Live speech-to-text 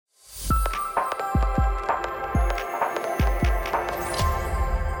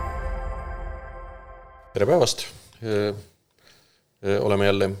Tere päevast! Oleme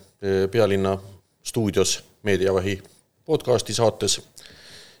jälle Pealinna stuudios Meediavahi podcasti saates.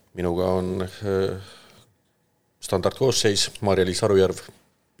 Minuga on standardkoosseis Marja-Liis Arujärv,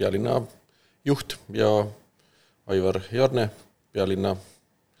 Pealinna juht ja Aivar Jarne, Pealinna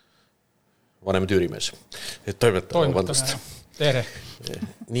vanem tüürimees. Toimetaja. Tere!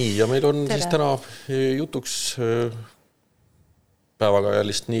 Nii, ja meil on siis täna jutuks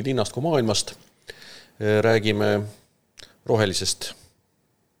päevakajalist nii linnast kui maailmast. Räägime rohelisest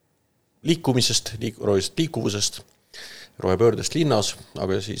liikumisest, rohelisest liikuvusest, rohepöördest linnas,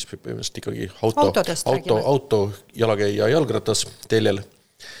 aga siis ikkagi auto, jalakäija jalgratas teljel.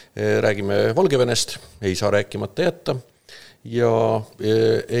 Räägime Valgevenest, ei saa rääkimata jätta ja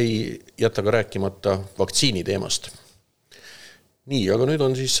ei jäta ka rääkimata vaktsiini teemast. Nii, aga nüüd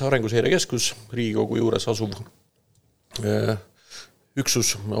on siis Arenguseire Keskus, Riigikogu juures asuv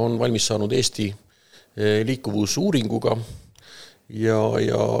üksus on valmis saanud Eesti liikuvusuuringuga ja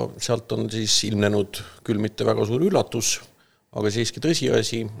sealt on siis ilmnenud küll mitte väga suur üllatus, aga siiski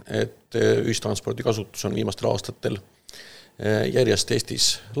tõsiasi, et ühistranspordi kasutus on viimastel aastatel järjest Eestis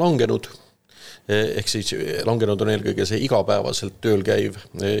langenud, ehk siis langenud on eelkõige see igapäevaselt tööl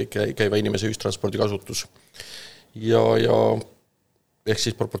käiva inimese ühistranspordi kasutus ja ehk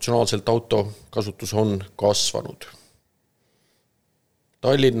siis proportsionaalselt auto kasutus on kasvanud.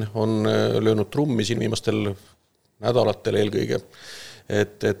 Tallinn on löönud trummi siin viimastel nädalatel eelkõige,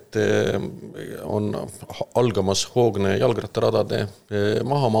 et on algamas hoogne jalgrattaradade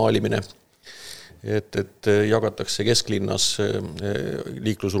mahamaalimine, et jagatakse kesklinnas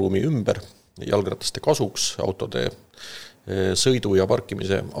liiklusruumi ümber jalgrataste kasuks, autode sõidu ja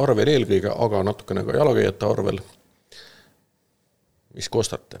parkimise arvel eelkõige, aga natukene ka jalakäijate arvel. Mis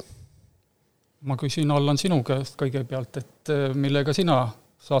koostate? Ma küsin Allan sinu käest kõigepealt, et millega sina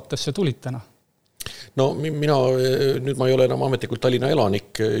saatesse tulid täna? No nüüd ma ei ole enam ametlikult Tallinna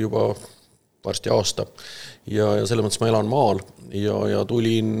elanik juba varsti aasta ja selles mõttes ma elan maal ja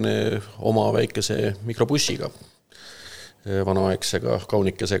tulin oma väikese mikrobussiga, vanaaegsega,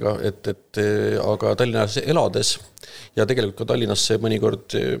 kaunikesega, aga Tallinnas elades ja tegelikult ka Tallinnasse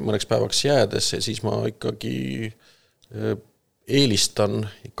mõneks päevaks jäädes, siis ma ikkagi eelistan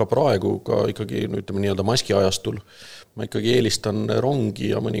ka praegu, ka ikkagi nii-öelda maskiajastul, ma ikkagi eelistan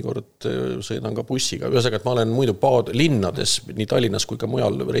rongi ja mõnikord sõidan ka bussiga. Ühesõnaga, et ma olen muidu linnades, nii Tallinnas kui ka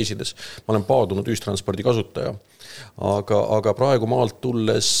mujal reisides, ma olen paadunud ühistranspordi kasutaja. Aga praegu maalt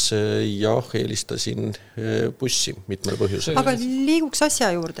tulles eelistasin bussi mitmel põhjusel. Aga liiguks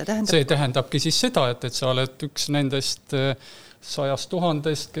asja juurde? See tähendabki siis seda, et sa oled üks nendest 100 000,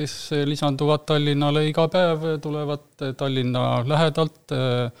 kes lisanduvad Tallinnale iga päev, tulevad Tallinna lähedalt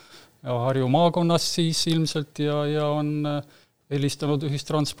ja Harju maakonnas siis ilmselt ja on helistanud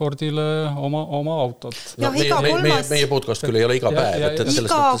ühistranspordile oma autot. Meie podcast küll ei ole iga päev.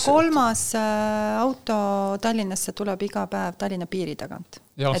 Iga kolmas auto Tallinnasse tuleb iga päev Tallinna piiri tagant.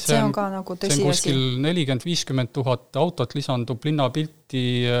 Ja see on ka nagu tõsiasi. See on kuskil 40-50 000 autot lisandub linnapilti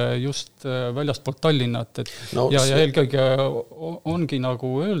just väljastpoolt Tallinnat. Ja eelkõige ongi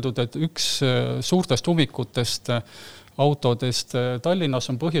nagu öeldud, et üks suurtest ummikutest autodest Tallinnas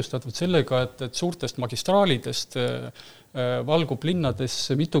on põhjustatud sellega, et suurtest magistraalidest valgub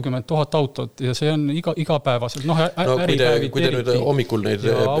linnades mitukümmend 1000 autot ja see on igapäevaselt. Kui te nüüd hommikul neid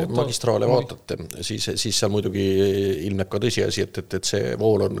magistraale vaatate, siis seal muidugi ilmneb ka tõsiasi, et see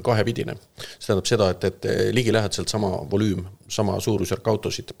vool on kahepidine. See tähendab seda, et ligilähedaselt sama volüüm, sama suurusjärk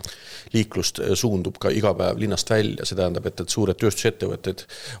autosid liiklust suundub ka iga päev linnast välja. See tähendab, et suured tööstusettevõtted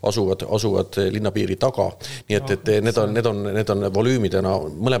asuvad linnapiiri taga. Nii et need on volüümidena,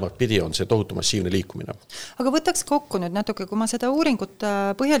 mõlemad pidi on see tohutu massiivne liikumine. Aga võtaks kokku nüüd natuke, kui ma seda uuringut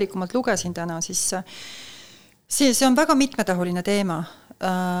põhjalikumalt lugesin täna, siis see on väga mitmetahuline teema.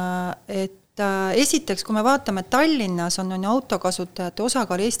 Et esiteks, kui me vaatame, et Tallinnas on autokasutajate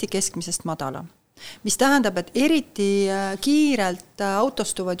osakaal Eesti keskmisest madala, mis tähendab, et eriti kiirelt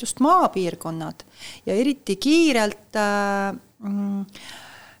autostuvad just maapiirkonnad ja eriti kiirelt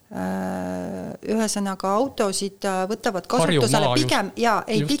ühesõnaga autosid võtavad kasutusele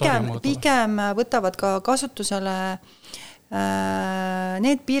pigem võtavad ka kasutusele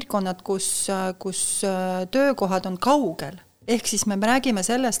need piirkonnad, kus töökohad on kaugel. Ehk siis me räägime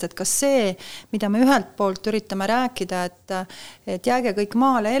sellest, et kas see, mida me ühelt poolt üritame rääkida, et jääge kõik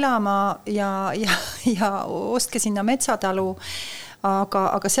maale elama ja ostke sinna metsatalu,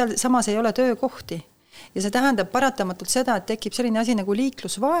 aga seal samas ei ole töökohti. Ja see tähendab paratamatult seda, et tekib selline asi nagu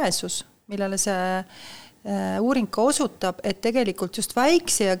liiklusvaesus, millele see uuring ka osutab, et tegelikult just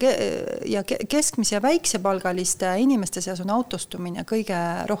väikse ja keskmise ja väiksepalgaliste inimeste seas on autostumine kõige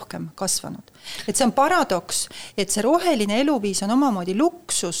rohkem kasvanud. Et see on paradoks, et see roheline eluviis on omamoodi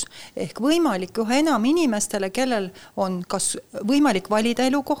luksus ehk võimalik üha enam inimestele, kellel on kas võimalik valida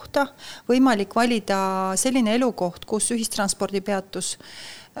elukohta, võimalik valida selline elukoht, kus ühistranspordipeatus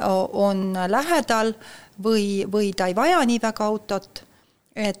on lähedal või ta ei vaja nii väga autot,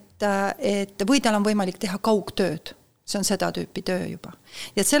 või tal on võimalik teha kaugtööd. See on seda tüüpi töö juba.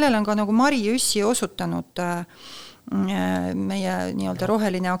 Ja sellele on ka nagu Mari Jüssi osutanud meie nii-öelda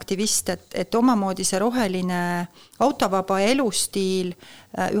roheline aktivist, et omamoodi see roheline autovaba elustiil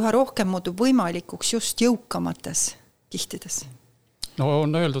üha rohkem muutub võimalikuks just jõukamates kihtides. No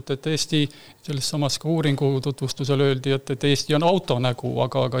on öeldud, et Eesti, selles samas ka uuringu tutvustusel öeldi, et Eesti on autonägu,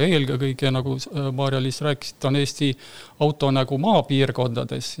 aga eelkõige, nagu Maarja-Liis rääkisid, on Eesti autonägu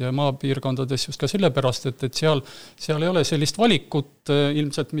maapiirkondades ja maapiirkondades just ka sellepärast, et seal ei ole sellist valikut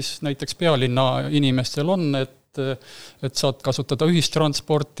ilmselt, mis näiteks pealinna inimestel on, et saad kasutada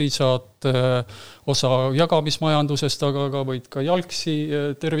ühistransporti, saad osa jagamismajandusest, aga võid ka jalgsi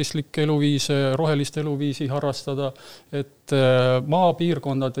tervislikke eluviise, rohelist eluviisi harrastada, et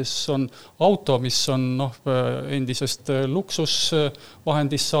maapiirkondades on auto, mis on endisest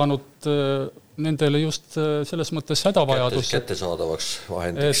luksusvahendist saanud nendele just selles mõttes hädavajadus. Kättesaadavaks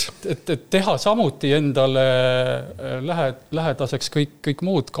vahendiks. Et teha samuti endale lähedaseks kõik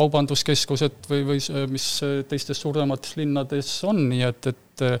muud kaubanduskeskused või mis teistes suuremates linnades on, nii et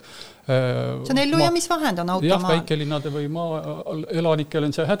see on ellujäämisvahend on automaal. Jah, väikelinnade või elanikel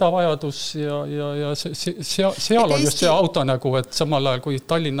on see hädavajadus ja seal on just see autonägu, et samal ajal kui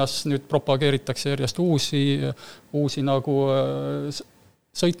Tallinnas nüüd propageeritakse järjest uusi nagu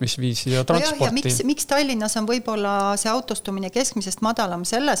sõitmisviisi ja transporti. Ja miks Tallinnas on võib-olla see autostumine keskmisest madalam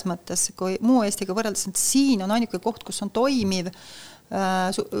selles mõttes, kui muu Eestiga võrreldes, et siin on ainuke koht, kus on toimiv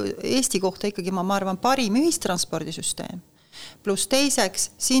Eesti kohta ikkagi, ma arvan, parim ühistranspordisüsteem. Plus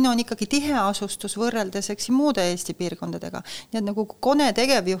teiseks, siin on ikkagi tiheasustus võrreldes muude Eesti piirkondadega. Nii et nagu Kone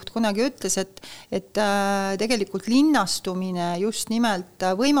tegevjuht kunagi ütles, et tegelikult linnastumine just nimelt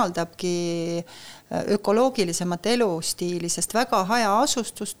võimaldabki ökoloogilisemat elustiili, sest väga haja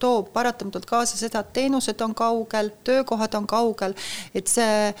asustus toob paratamatult kaasa seda, et teenused on kaugel, töökohad on kaugel, et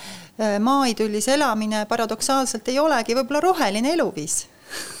see maaidüllis elamine paradoksaalselt ei olegi võib-olla roheline eluviis.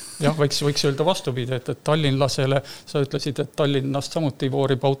 Jah, võiks öelda vastupidi, et tallinlasele, sa ütlesid, et Tallinnast samuti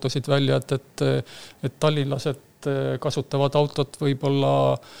voorib autosid välja, et tallinlased kasutavad autot võib-olla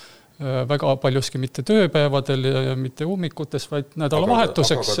väga paljuski mitte tööpäevadel ja mitte ummikutes, vaid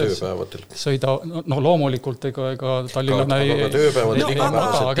nädalavahetuseks. Aga tööpäevadel. Sõida, loomulikult ega Tallinnane aga tööpäevadel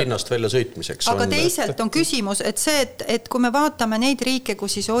igapäevaselt linnast välja sõitmiseks. Aga teiselt on küsimus, et see, et kui me vaatame neid riike,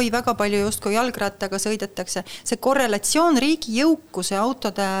 kus siis väga palju just kui jalgrattaga sõidetakse, see korrelatsioon riigi jõukuse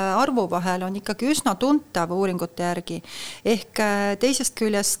autode arvu vahel on ikkagi üsna tuntav uuringute järgi. Ehk teisest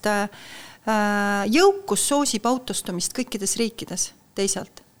küljest jõukus soosib autostumist kõikides riikides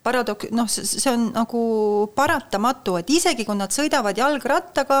teisalt. See on nagu paratamatu, et isegi kui nad sõidavad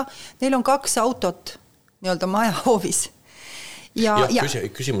jalgrattaga, neil on 2 autot nii-öelda majahoovis.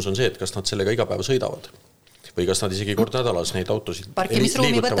 Küsimus on see, et kas nad sellega iga päev sõidavad või kas nad isegi kord nädalas neid autosid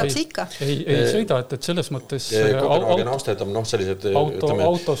parkimisruumi võtab see ikka? Ei sõida, et selles mõttes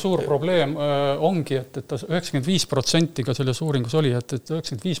auto suur probleem ongi, et 95% ka selles uuringus oli, et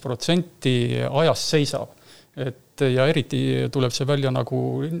 95% ajast seisab. Ja eriti tuleb see välja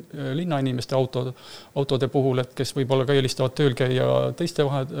nagu linnainimeste autode puhul, et kes võib-olla ka eelistavad tööl käia teiste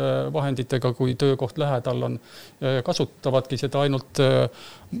vahenditega, kui töökoht lähedal on, kasutavadki seda ainult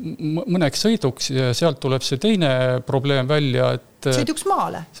mõneks sõiduks ja sealt tuleb see teine probleem välja, et sõiduks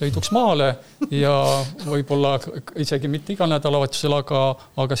maale ja võib-olla isegi mitte igal nädalavahetusel,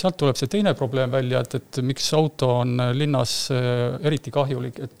 aga sealt tuleb see teine probleem välja, et miks auto on linnas eriti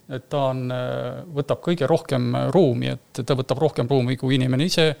kahjulik, et ta võtab kõige rohkem ruumi, et ta võtab rohkem ruumi kui inimene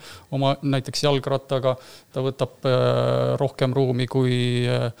ise oma näiteks jalgrattaga, ta võtab rohkem ruumi kui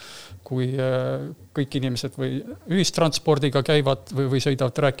kõik inimesed või ühistranspordiga käivad või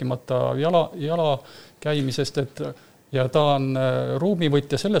sõidavad rääkimata jala käimisest, ja ta on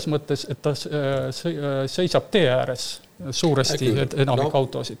ruumivõtja selles mõttes, et ta seisab tee ääres suuresti enamik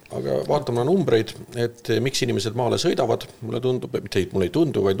autosid. Aga vaatame numbreid, et miks inimesed maale sõidavad, mulle ei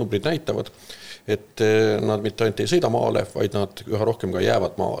tundu, vaid numbrid näitavad, et nad mitte ainult ei sõida maale, vaid nad üha rohkem ka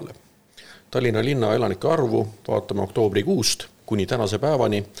jäävad maale. Tallinna linna elanike arvu vaatame oktoobrikuust kuni tänase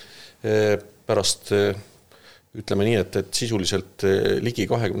päevani pärast ütleme nii, et sisuliselt ligi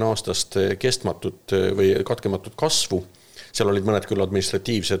 20 aastast kestmatut või katkematut kasvu seal olid mõned küll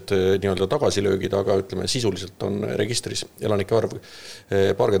administratiivsed nii-öelda tagasilöögid, aga ütleme, sisuliselt on registris elanike arv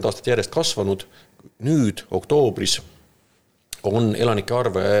paarkümmend aastat järjest kasvanud. Nüüd oktoobris on elanike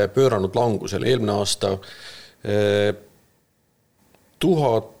arv pööranud langusele, eelmine aasta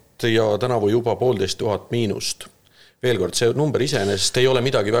 1000 ja tänavu juba 1500 miinust. Veel kord, see number iseenesest ei ole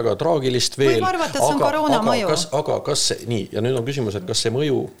midagi väga traagilist veel. Võib arvata, et see on koroona mõju. Aga kas see, nii, ja nüüd on küsimus, et kas see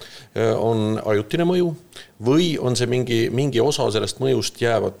mõju on ajutine mõju või on see mingi osa sellest mõjust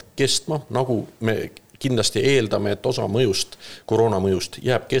jäävad kestma, nagu me kindlasti eeldame, et osa mõjust, koroona mõjust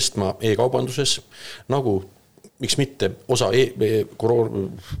jääb kestma e-kaubanduses, nagu miks mitte osa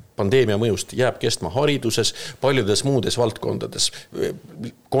pandeemia mõjust jääb kestma hariduses, paljudes muudes valdkondades,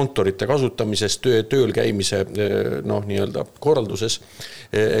 kontorite kasutamises, tööl käimise nii-öelda korralduses.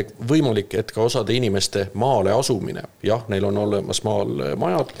 Võimalik, et ka osade inimeste maale asumine, jah, neil on olemas maal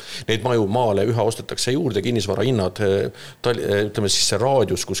majad, neid maju maale üha ostetakse juurde, kinnisvara hinnad, ütleme siis see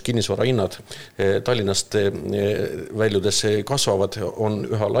raadius, kus kinnisvara hinnad Tallinnast väljudes kasvavad, on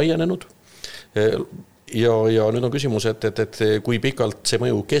üha laienenud. Ja nüüd on küsimus, et kui pikalt see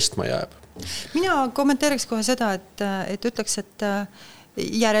mõju kestma jääb? Mina kommenteeriks kohe seda, et ütleks, et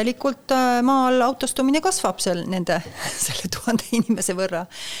järelikult maal autostumine kasvab selle 1000 inimese võrra.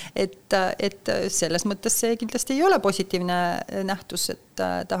 Et selles mõttes see kindlasti ei ole positiivne nähtus, et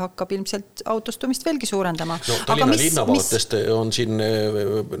ta hakkab ilmselt autostumist veelgi suurendama. No, Tallinna linnavaatest on siin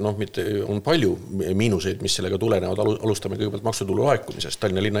on palju miinuseid, mis sellega tulenevad. Alustame kõigepealt maksutulu laekumisest.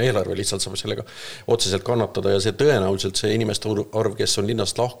 Tallinna linna eelarve lihtsalt saab sellega otseselt kannatada ja see tõenäoliselt see inimeste arv, kes on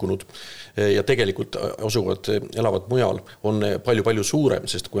linnast lahkunud ja tegelikult elavad mujal, on palju suurem,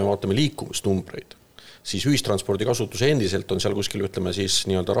 sest kui me vaatame liikumisnumbreid, siis ühistranspordi kasutus endiselt on seal kuskil, ütleme siis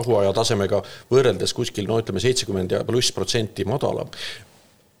nii-öelda rahuaja tasemega võrreldes kuskil, 70+ % madalam.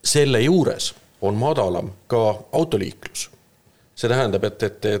 Selle juures on madalam ka autoliiklus. See tähendab,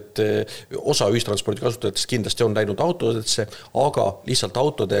 et osa ühistranspordi kasutajatest kindlasti on läinud autodesse, aga lihtsalt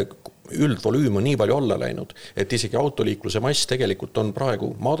autode üldvolüüm on nii palju alla läinud, et isegi autoliikluse mass tegelikult on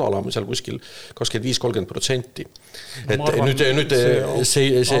praegu madalam, seal kuskil 25–30%. Nüüd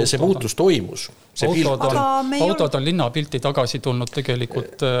see muutus toimus. Autod on linnapilti tagasi tulnud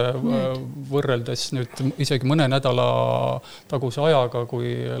tegelikult võrreldes nüüd isegi mõne nädala taguse ajaga,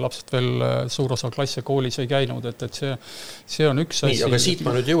 kui lapsed veel suur osa klasse koolis ei käinud, et see on üks asi. Nii, aga siit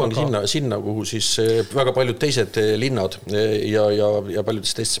ma nüüd jõuangi sinna, kuhu siis väga paljud teised linnad ja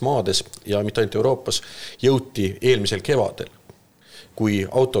paljudes teistes maades ja mitte ainult Euroopas jõuti eelmisel kevadel, kui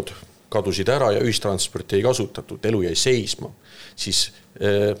autod kadusid ära ja ühistransporti ei kasutatud, elu jäi seisma, siis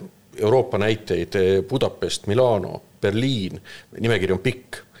Euroopa näiteid Budapest, Milano, Berliin, nimekiri on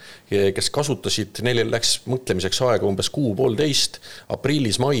pikk, kes kasutasid, neil läks mõtlemiseks aega umbes 6–1,5,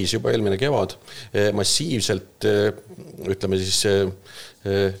 aprillis, mais juba eelmine kevad, massiivselt, ütleme siis,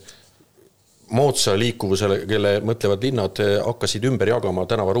 moodsa liikuvusele, kelle mõtlevad linnad hakkasid ümber jagama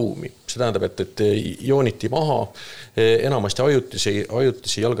tänavaruumi. See tähendab, et jooniti maha enamasti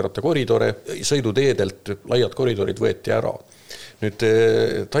ajutisi jalgrattakoridore, sõiduteedelt laiad koridorid võeti ära. Nüüd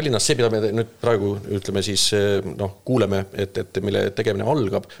Tallinnas see, mida me nüüd praegu ütleme siis, kuuleme, et mille tegemine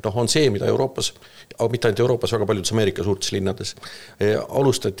algab, on see, mida Euroopas, aga mitte ainult Euroopas, väga paljudes Ameerika suurtes linnades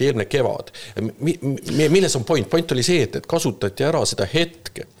alustati eelmine kevad. Milles on point? Point oli see, et kasutati ära seda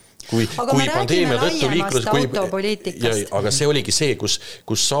hetke, kui pandeemia tõttu liiklus, aga see oligi see,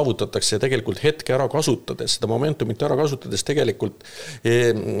 kus saavutatakse tegelikult hetke ära kasutades, seda momentumit ära kasutades tegelikult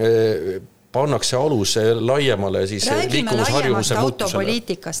pannakse alus laiemale siis liikumusharjumuse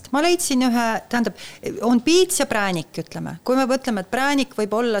autopoliitikast. Ma leidsin ühe, tähendab, on piits ja präänik, ütleme. Kui me mõtleme, et präänik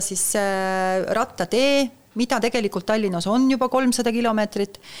võib olla siis rattatee, mida tegelikult Tallinnas on juba 300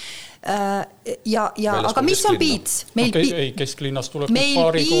 kilomeetrit, aga mis on piits? Kesklinnas tuleb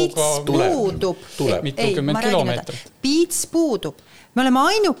paari kuuga mitukümmend kilomeetrit. Piits puudub. Me oleme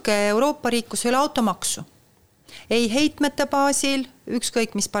ainuke Euroopa riik, kus ei ole automaksu. Ei heitmete baasil,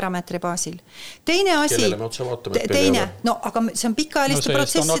 ükskõik mis parameetri baasil. Teine asi, aga see on pikaajaliste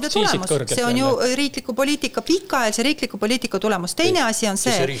protsesside tulemus. See on ju riikliku poliitika, pikaajalise riikliku poliitika tulemus. Teine asi on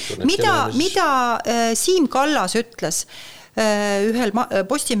see, mida Siim Kallas ütles ühel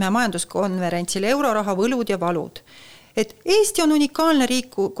Postimehe majanduskonverentsil euroraha võlud ja valud. Et Eesti on unikaalne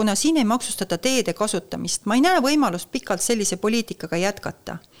riik, kuna siin ei maksustata teede kasutamist. Ma ei näe võimalust pikalt sellise poliitikaga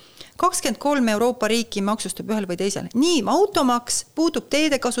jätkata. 23 Euroopa riiki maksustab ühel või teisel. Nii, automaks, puudub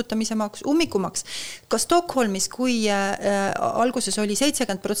teede kasutamise maks, ummikummaks. Ka Stockholmis, kui alguses oli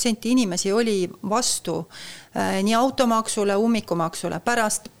 70% inimesi oli vastu nii automaksule, ummikumaksule,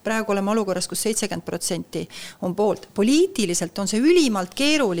 pärast praegu oleme olukorras, kus 70% on poolt. Poliitiliselt on see ülimalt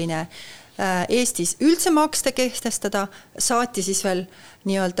keeruline Eestis üldse makste kehtestada, saati siis veel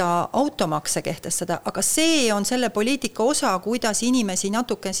nii-öelda automakse kehtestada, aga see on selle poliitika osa, kuidas inimesi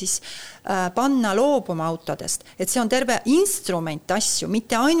natuke siis panna loobuma autodest. Et see on terve instrument asju,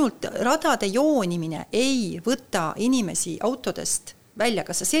 mitte ainult radade joonimine ei võta inimesi autodest välja,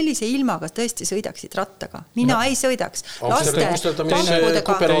 kas sa sellise ilmaga tõesti sõidaksid rattaga? Mina ei sõidaks.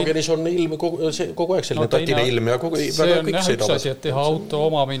 Kopenhaagenis on ilm kogu aeg selline tatine ilm ja kogu see on jah üks asi, et teha auto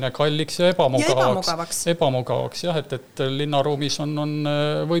omamine kalliks ja ebamugavaks. Jah, et linnaruumis on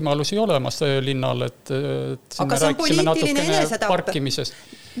võimalusi olemas linnal, et siin me rääkisime natukene parkimisest.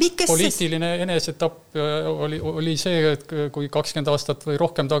 Poliitiline enesetapp oli see, et kui 20 aastat või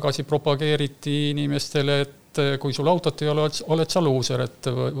rohkem tagasi propageeriti inimestele, et kui sul autot ei ole, oled sa luuser, et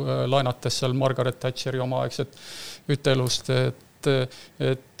laenates seal Margaret Thatcheri omaaegset ütelust, et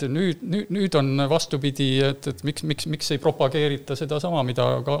nüüd on vastupidi, et miks ei propageerita seda sama, mida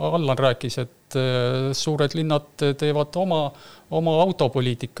ka Allan rääkis, et suured linnad teevad oma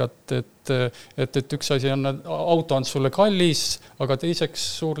autopoliitikat, et üks asi on, auto on sulle kallis, aga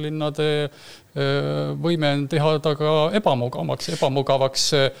teiseks suurlinnade võime teha ta ka ebamugavaks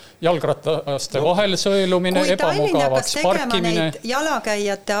jalgrattaste vahel sõelumine, ebamugavaks parkimine.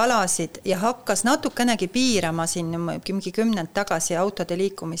 Jalakäijate alasid ja hakkas natukenegi piirama siin mingi 10 tagasi autode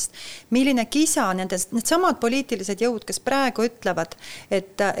liikumist. Milline kisa need samad poliitilised jõud, kes praegu ütlevad,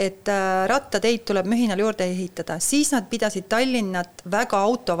 et rattateid tuleb mühinal juurde ehitada, siis nad pidasid Tallinnat väga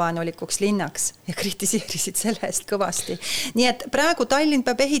autovaenulikuks linnaks ja kritiseerisid selle eest kõvasti. Nii et praegu Tallinn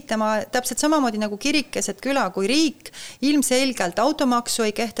peab ehitama täpselt samamoodi nagu kirikeset küla, kui riik ilmselgelt automaksu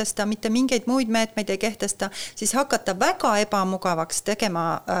ei kehtesta, mitte mingeid muid meetmeid ei kehtesta, siis hakata väga ebamugavaks tegema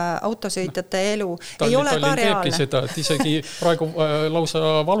autosõitjate elu. Ei ole ka reaalne. Seda, et isegi praegu lausa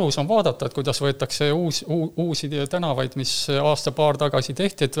valus on vaadata, et kuidas võetakse uusi tänavaid, mis aasta-paar tagasi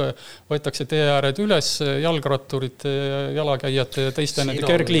tehti, et võetakse tee ääred üles jalgratturite, jalakäijate ja teiste nende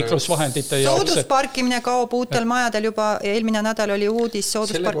kergliiklusvahendite jaoks. Soodusparkimine kaob uutel majadel juba, eelmine nädal oli uudis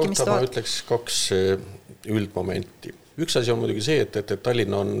soodusparkimist. Selle kohta ma ütleks 2 üldmomenti. Üks asi on muidugi see, et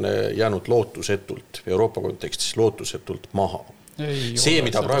Tallinn on jäänud lootusetult, Euroopa kontekstis lootusetult maha. See,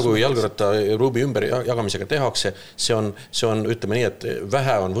 mida praegu jalgratta ruumi ümber jagamisega tehakse, see on, ütleme nii, et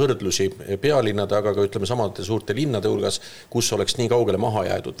vähe on võrdlusi pealinnade, aga ka ütleme samade suurte linnade hulgas, kus oleks nii kaugele maha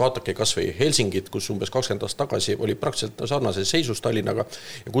jäädud. Vaatake kas või Helsingit, kus umbes 20 aastat tagasi oli praktiliselt sarnases seisus Tallinnaga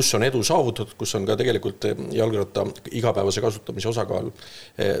ja kus on edu saavutatud, kus on ka tegelikult jalgratta igapäevase kasutamise osakaal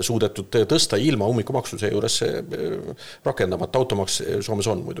suudetud tõsta ilma ummikumaksuse juures rakendamata. Automaks Soomes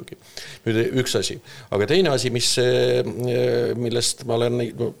on muidugi. Nüüd üks asi. Aga teine asi, millest ma olen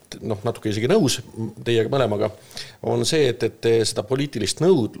natuke isegi nõus teiega mõlemaga, on see, et seda poliitilist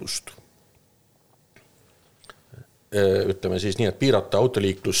nõudlust, ütleme siis nii, et piirata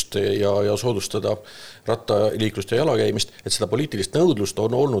autoliiklust ja soodustada rattaliiklust ja jalakäimist, et seda poliitilist nõudlust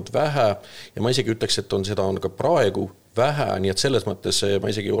on olnud vähe ja ma isegi ütleks, et seda on ka praegu vähe, nii et selles mõttes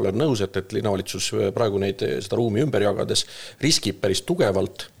ma isegi olen nõus, et linnavalitsus praegu seda ruumi ümber jagades riskib päris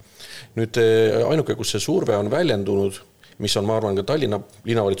tugevalt. Nüüd ainuke, kus see surve on väljendunud, mis on, ma arvan, ka Tallinna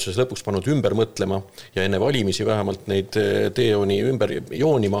linnavalitsuses lõpuks pannud ümber mõtlema ja enne valimisi vähemalt neid teejooni ümber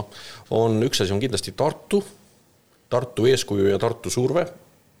joonima, on üks asi on kindlasti Tartu eeskuju ja Tartu surve.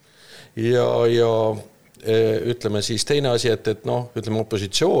 Ja ütleme siis teine asi, et ütleme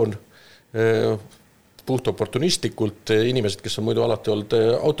opositsioon, puht oportunistlikult inimesed, kes on muidu alati olnud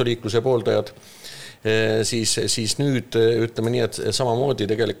autoliikluse pooldajad, siis nüüd ütleme nii, et samamoodi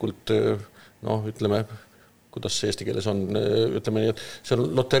tegelikult ütleme, kuidas see eesti keeles on, ütleme nii, et see on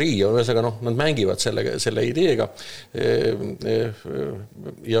loterii, nad mängivad selle ideega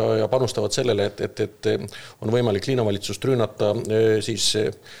ja panustavad sellele, et on võimalik linnavalitsust rünnata siis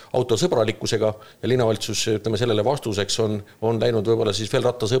autosõbralikkusega ja linnavalitsus, ütleme, sellele vastuseks on läinud võib-olla siis veel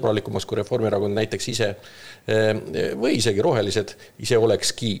rattasõbralikumaks, kui Reformierakond näiteks ise või isegi rohelised ise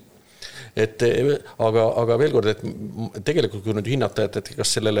olekski. Aga veel kord, et tegelikult kui nüüd hinnata, et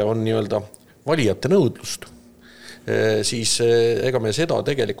kas sellele on nii-öelda valijate nõudlust, siis ega me seda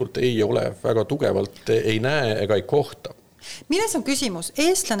tegelikult ei ole väga tugevalt, ei näe ega ei kohta. Milles on küsimus?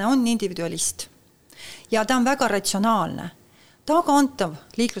 Eestlane on individualist ja ta on väga ratsionaalne. Taga Antav,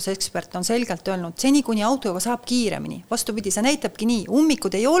 liiklusekspert, on selgelt öelnud, seni kuni autoga saab kiiremini. Vastupidi, see näitabki nii.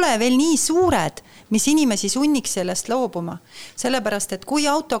 Ummikud ei ole veel nii suured, mis inimesi sunniks sellest loobuma. Sellepärast, et kui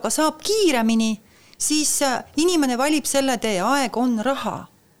autoga saab kiiremini, siis inimene valib selle tee, aeg on raha.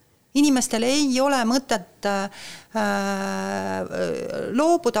 Inimestel ei ole mõtet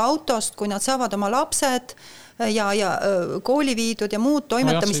loobuda autost, kui nad saavad oma lapsed ja kooli viidud ja muud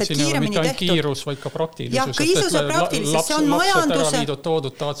toimetamised kiiremini tehtud. Kiirus, vaid ka praktilisus. Jah, kiirus ja praktilisus, see on majanduse...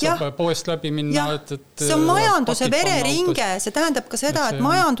 saab poest läbi minna. See on majanduse vereringe, see tähendab ka seda, et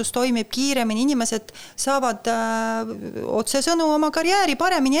majandus toimib kiiremini, inimesed saavad otsesõnu oma karjääri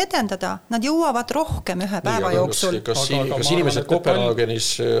paremini edendada, nad jõuavad rohkem ühe päeva jooksul. Kas inimesed Kopenhaagenis,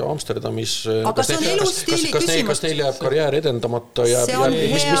 Amsterdamis, kas neil jääb karjäär edendamata ja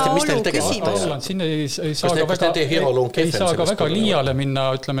mis neil tegema? Siin ei saa ka väga liiale minna,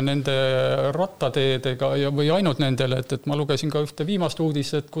 ütleme, nende rattateedega või ainult nendele, et ma lugesin ka ühte viimast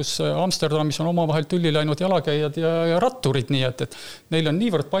uudist, kus Amsterdamis on omavahel tülli läinud jalakäijad ja ratturid, nii et neil on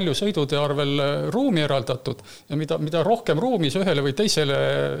niivõrd palju sõidude arvel ruumi eraldatud ja mida rohkem ruumis ühele või teisele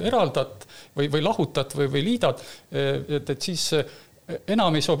eraldad või lahutad või liidad, et siis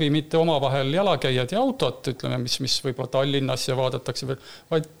enam ei sobi mitte omavahel jalakäijad ja autot, ütleme, mis võib-olla Tallinnas ja vaadatakse veel,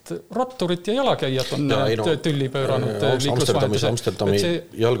 vaid ratturit ja jalakäijad on tülli pööranud liiklusvahenduse. Amsterdami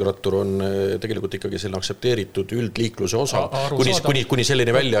jalgrattur on tegelikult ikkagi selline aktsepteeritud üldliikluse osa, kuni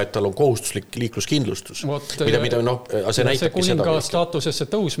selline välja, et tal on kohustuslik liikluskindlustus. See kuninga staatusesse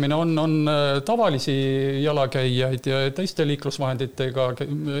tõusmine on tavalisi jalakäijaid ja teiste liiklusvahenditega,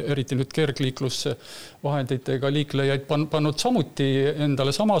 eriti nüüd kergliiklusvahenditega liiklejaid pannud samuti endale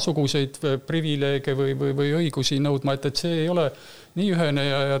samasuguseid privileege või õigusi nõudma, et see ei ole nii ühene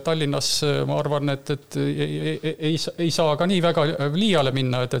ja Tallinnas ma arvan, et ei saa ka nii väga liiale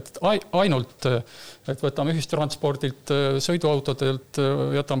minna, et ainult et võtame ühistranspordilt, sõiduautodelt,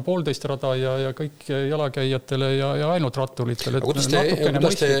 jätame 1,5 rada ja kõik jalakäijatele ja ainult ratturitele. Kuidas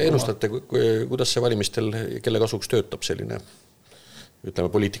te ennustate, kuidas see valimistel, kelle kasuks töötab selline,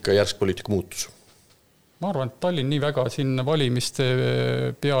 ütleme, järsk poliitika muutus? Ma arvan, et Tallinn nii väga siin valimiste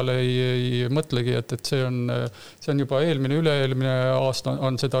peale ei mõtlegi, et see on juba üle-eelmine aasta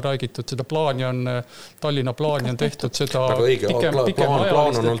on seda räägitud, seda plaani on, Tallinna plaani on tehtud seda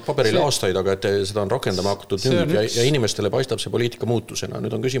plaan on olnud paberil aastaid, aga et seda on rakendama hakatud nüüd ja inimestele paistab see poliitika muutusena.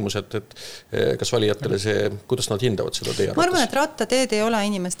 Nüüd on küsimus, et kas valijatele kuidas nad hindavad seda teie arvates? Ma arvan, et rattateed ei ole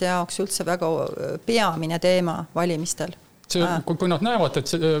inimeste jaoks üldse väga peamine teema valimistel. Kui nad näevad, et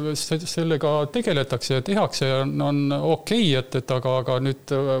sellega tegeletakse ja tehakse, on okei, aga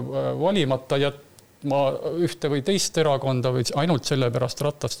nüüd valimata jätma ühte või teist erakonda või ainult selle pärast,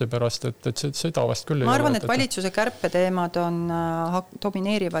 rattaste pärast, et seda vast küll ei ole. Ma arvan, et valitsuse kärpeteemad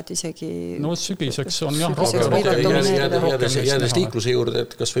domineerivad isegi... No sügiseks on jäädes liikluse juurde,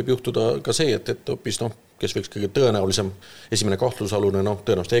 et kas võib juhtuda ka see, et hoopis, kes võiks kõige tõenäolisem esimene kahtlusalune,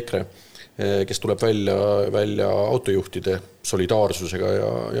 tõenäoliselt EKRE, kes tuleb välja autojuhtide solidaarsusega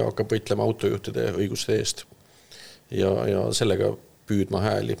ja hakkab võitlema autojuhtide õiguste eest ja sellega püüdma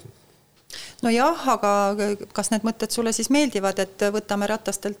hääli. No jah, aga kas need mõtted sulle siis meeldivad, et võtame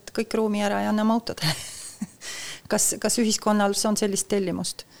ratastelt kõik ruumi ära ja anname autodele? Kas ühiskonnal on sellist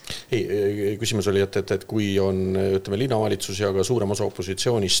tellimust? Ei, küsimus oli, et kui on linnavalitsus ja ka suurem osa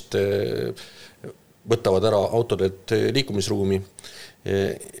opositsioonist võtavad ära autodelt liikumisruumi,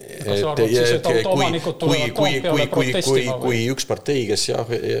 kui üks partei, kes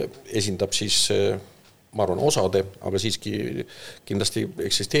esindab siis, ma arvan, osade, aga siiski kindlasti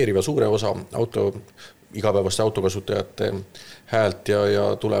eksisteeriva suure osa igapäevaste autokasutajate häält ja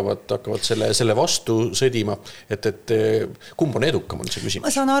hakkavad selle vastu sõdima, et kumb on edukam, on see küsimus?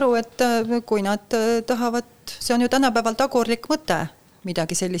 Ma saan aru, et kui nad tahavad, see on ju tänapäeval tagurlik mõte,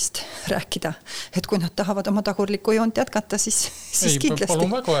 midagi sellist rääkida. Et kui nad tahavad oma tagurlikku joont jätkata, siis kindlasti. Palun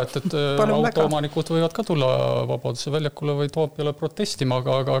väga, et autoomanikud võivad ka tulla Vabaduse väljakule või Toompeale protestima,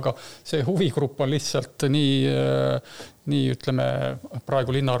 aga see huvigrupp on lihtsalt nii ütleme,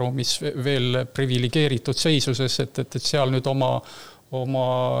 praegu linnaruumis veel privilegeeritud seisuses, et seal nüüd oma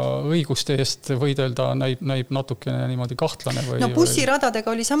õiguste eest võidelda näib natukene niimoodi kahtlane.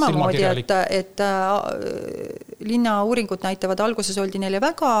 Bussiradadega oli samamoodi, et linnauuringud näitavad, alguses oldi neile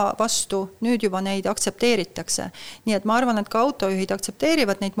väga vastu, nüüd juba neid aktsepteeritakse. Nii et ma arvan, et ka autojuhid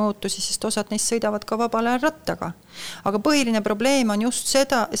aktsepteerivad neid muutusi, sest osad neist sõidavad ka vabale rattaga. Aga põhiline probleem on just see,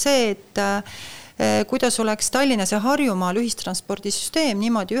 et kuidas oleks Tallinnas ja Harjumaal ühistranspordisüsteem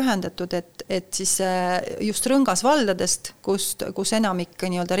niimoodi ühendatud, et siis just rõngas valdadest, kus enamik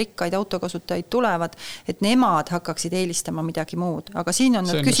nii-öelda rikkaid autokasutajaid tulevad, et nemad hakkaksid eelistama midagi muud. Aga siin on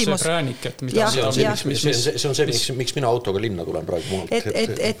küsimus... See on see, miks mina autoga linna tulen praegu maalt.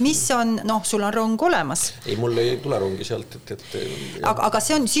 Et mis on, sul on rong olemas. Ei, mul ei tule rongi sealt. Aga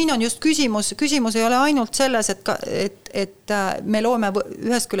siin on just küsimus ei ole ainult selles, et me loome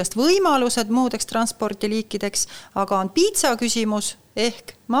ühest küljest võimalused muudeks transpordiliikideks, aga on piitsa küsimus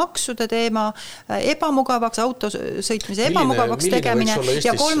ehk maksude teema, ebamugavaks autosõitmise ebamugavaks tegemine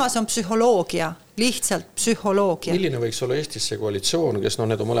ja kolmas on psühholoogia. lihtsalt psühholoogia. Milline võiks olla Eestis see koalitsioon, kes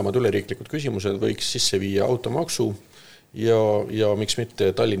need on mõlemad üleriiklikud küsimused, võiks sisse viia automaksu ja miks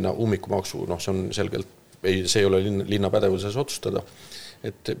mitte Tallinna ummikumaksu, see on selgelt, see ei ole linna pädevuses otsustada.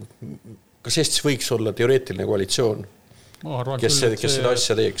 Et kas Eestis võiks olla teoreetiline koalitsioon, kes seda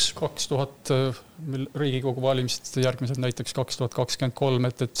asja teeks? 2000 Riigikogu valimist järgmised näiteks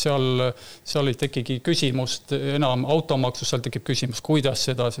 2023, et seal ei tekigi küsimust enam automaksus, seal tekib küsimus, kuidas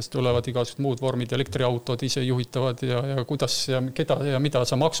seda, sest tulevad igasugused muud vormid, elektriautod ise juhitavad ja kuidas ja keda ja mida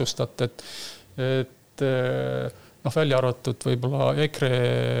sa maksustad, et välja arvatud võib-olla EKRE,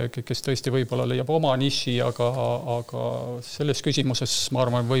 kes tõesti võib-olla leiab oma niši, aga selles küsimuses ma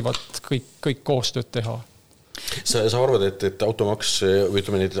arvan, võivad kõik koostööd teha. Sa arvad, et automaks või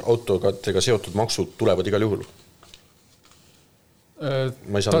ütleme need autoga seotud maksud tulevad igal juhul?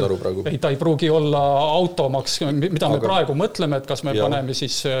 Ma ei saanud aru praegu. Ta ei pruugi olla automaks, mida me praegu mõtleme, et kas me paneme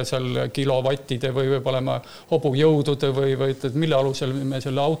siis seal kilovattide või olema hobujõudude või mille alusel me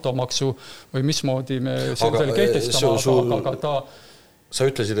selle automaksu või mismoodi me selle kehtestame, aga ta... Sa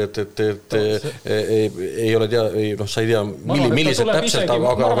ütlesid, et ei ole sa ei tea, millised täpselt,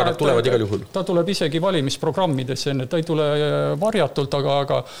 aga nad tulevad igal juhul. Ta tuleb isegi valimisprogrammidesse, ta ei tule varjatult,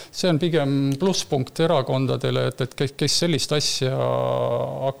 aga see on pigem plusspunkt erakondadele, et kes sellist asja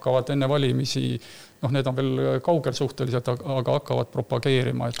hakkavad enne valimisi, need on veel kaugel suhteliselt, aga hakkavad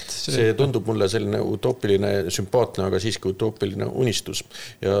propageerima. See tundub mulle selline utoopiline, sümpaatne, aga siiski utoopiline unistus.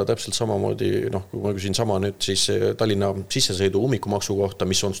 Ja täpselt samamoodi, kui ma küsin sama nüüd siis Tallinna sissesõidu ummikumaksu kohta,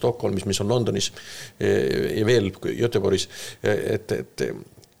 mis on Stockholmis, mis on Londonis ja veel Göteborgis, et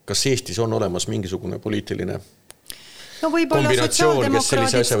kas Eestis on olemas mingisugune poliitiline võib-olla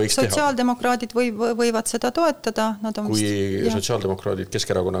sotsiaaldemokraadid võivad seda toetada. Kui sotsiaaldemokraadid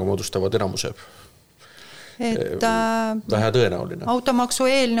Keskerakonnaga moodustavad enamuse? Vähe tõenäoline. Automaksu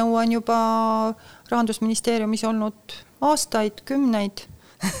eelnõu on juba Rahandusministeeriumis olnud aastaid, kümneid.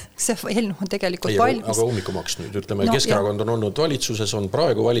 See eelnõu on tegelikult valmis. Aga ummikumaks nüüd, ütleme, Keskerakond on olnud valitsuses, on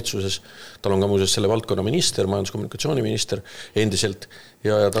praegu valitsuses, tal on ka muuseas selle valdkonna minister, majandus-kommunikatsiooniminister endiselt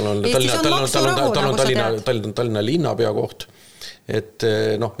ja tal on Tallinna linnapea koht. Et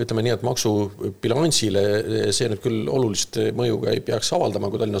ütleme nii, et maksubilansile see nüüd küll olulist mõjuga ei peaks avaldama,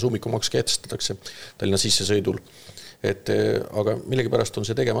 kui Tallinnas ummikumaks kehtestatakse Tallinna sissesõidul. Aga millegipärast on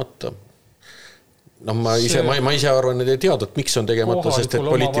see tegemata. Ma ise arvan, et ei teada, et miks on tegemata, sest et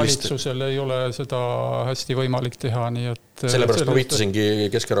omavalitsusel ei ole seda hästi võimalik teha, nii et sellepärast ma viitasingi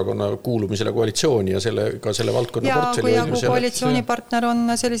Keskerakonna kuulumisele koalitsiooni ja ka selle valdkonna portfelli. Ja kui koalitsioonipartner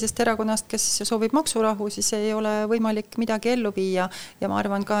on sellisest erakonnast, kes soovib maksurahu, siis ei ole võimalik midagi ellu viia ja ma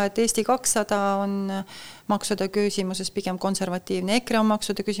arvan ka, et Eesti 200 on maksude küsimuses pigem konservatiivne, EKRE on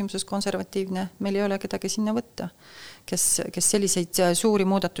maksude küsimuses konservatiivne, meil ei ole kedagi sinna võtta, kes selliseid suuri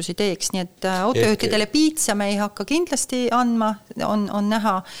muudatusi teeks, nii et autojuhtidele piitsa me ei hakka kindlasti andma, on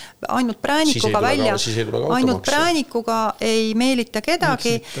näha ainult präänikuga välja, ainult präänikuga ei meelita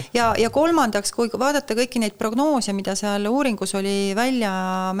kedagi ja kolmandaks, kui vaadata kõiki neid prognoose, mida seal uuringus oli välja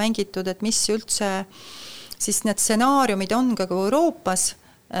mängitud, et mis üldse siis need stsenaariumid on ka Euroopas,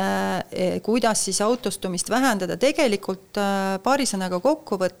 kuidas siis autostumist vähendada. Tegelikult paari sõnaga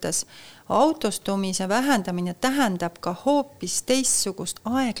kokkuvõttes autostumise vähendamine tähendab ka hoopis teistsugust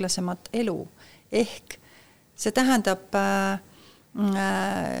aeglasemat elu. Ehk see tähendab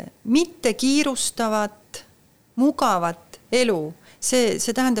mitte kiirustavat, mugavat elu.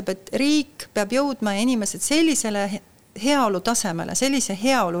 See tähendab, et riik peab jõudma inimesed sellisele heaolu tasemele, sellise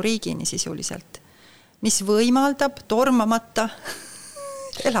heaolu riigini sisuliselt, mis võimaldab tormamata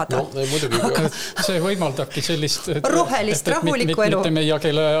elada. See võimaldabki sellist rohelist, rahulikku elu. Mitte me ei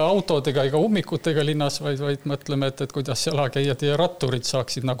jagele autodega ega ummikutega linnas, vaid mõtleme, et kuidas jalakäijad ja ratturid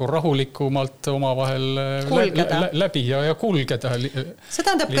saaksid nagu rahulikumalt omavahel läbi ja kulgeda. See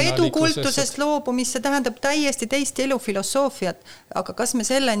tähendab ka edukultusest loobumist, see tähendab täiesti teist elufilosoofiat, aga kas me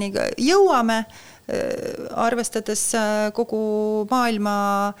selleni jõuame, arvestades kogu maailma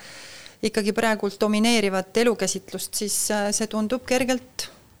ikkagi praegult domineerivat elukäsitlust, siis see tundub kergelt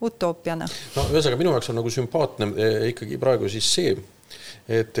utoopiana. Ühesõnaga, minu jaoks on nagu sümpaatne ikkagi praegu siis see,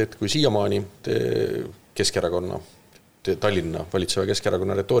 et kui siiamaani Keskerakonna, Tallinna valitseva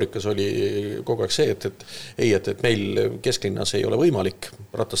Keskerakonna retoorikas oli kogu aeg see, et meil kesklinnas ei ole võimalik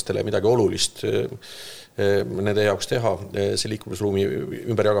ratastele midagi olulist nende jaoks teha, see liikumisruumi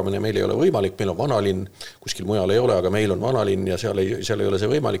ümberjagamine meil ei ole võimalik, meil on vanalinn, kuskil mujal ei ole, aga meil on vanalinn ja seal ei ole see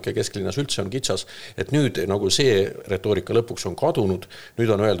võimalik ja kesklinnas üldse on kitsas, et nüüd nagu see retoorika lõpuks on kadunud, nüüd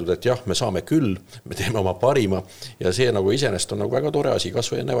on öeldud, et jah, me saame küll, me teeme oma parima ja see nagu iseenesest on nagu väga tore asi, kas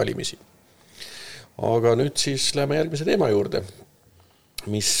või enne valimisi. Aga nüüd siis läheme järgmise teema juurde.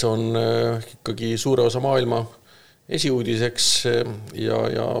 mis on ikkagi suure osa maailma esiuudiseks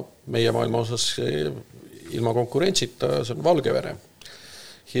ja meie maailma osas ilma konkurentsita, see on Valgevene.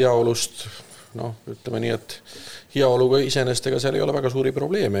 Heaolust, ütleme nii, et heaoluga iseenestega seal ei ole väga suuri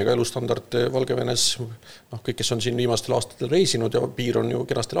probleeme, ega elustandard Valgevenes, kõik, kes on siin viimastel aastatel reisinud ja piir on ju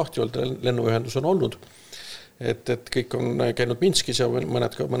kenasti lahti olnud, lennuühendus on olnud, et kõik on käinud Minskis ja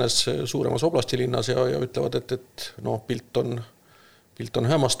mõned ka mõnes suuremas oblastilinnas ja ütlevad, et pilt on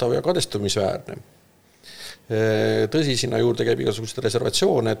hämmastav ja kadestamisväärne. Tõsi, sinna juurde käib igasugused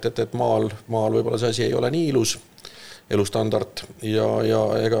reservatsioone, et maal võib-olla see asi ei ole nii ilus elustandard ja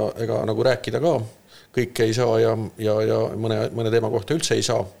ega nagu rääkida ka kõike ei saa ja mõne teema kohta üldse ei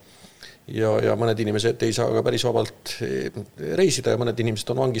saa ja mõned inimesed ei saa ka päris vabalt reisida ja mõned inimesed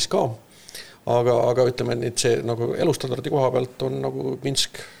on vangis ka, aga ütleme, et see nagu elustandardi koha pealt on nagu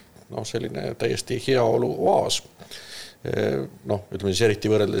Minsk selline täiesti heaolu oaas. Ütleme siis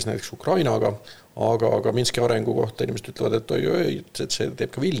eriti võrreldes näiteks Ukrainaga, aga Minski arengu kohta inimesed ütlevad, et et see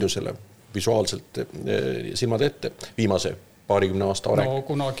teeb ka Vilniusele visuaalselt silmad ette viimase 20 aasta areng.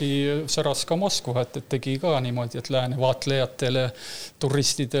 Kunagi säras ka Moskva, et tegi ka niimoodi, et lääne vaatlejatele,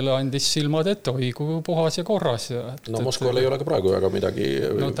 turistidele andis silmad ette, kui puhas ja korras. Moskval ei ole ka praegu väga midagi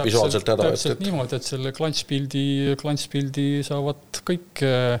visuaalselt häda. Täpselt niimoodi, et selle klantspildi saavad kõik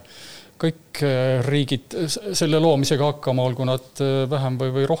riigid selle loomisega hakkama, olgu nad vähem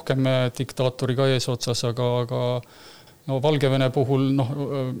või rohkem diktaatoriga eesotsas, aga Valgevene puhul,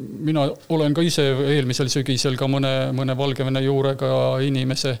 mina olen ka ise eelmisel sügisel ka mõne Valgevene juurega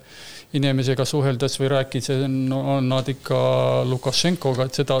inimesega suheldes või rääkides, on nad ikka Lukašenkoga,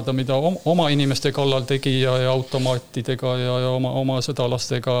 et seda, mida oma inimeste kallal tegi ja automaatidega ja oma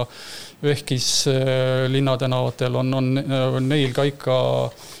sõdalastega vehkis linnatänavatel on neil ka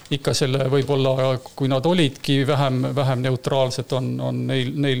ikka selle võib-olla, kui nad olidki vähem neutraalsed, on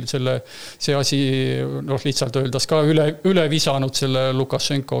neil see asi lihtsalt öeldes ka üle visanud selle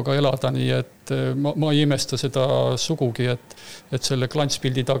Lukašenkoga elada, nii et ma ei imesta seda sugugi, et selle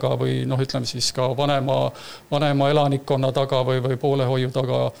klantspildi taga või ütleme siis ka vanema elanikkonna taga või poolehoiu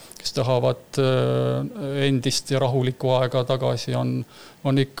taga, kes tahavad endist ja rahulikku aega tagasi, on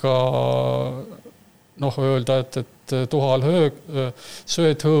ikka öelda, et tuhal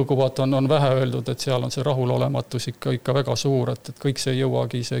sööd hõõguvad on vähe öeldud, et seal on see rahulolematus ikka väga suur, et kõik see ei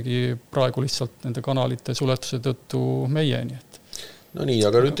jõuagi isegi praegu lihtsalt nende kanalite suletuse tõttu meieni. No nii,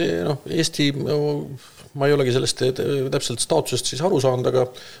 aga nüüd Eesti, ma ei olegi sellest täpselt staatusest siis aru saanud, aga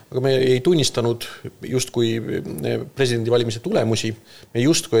me ei tunnistanud justkui presidendivalimise tulemusi, me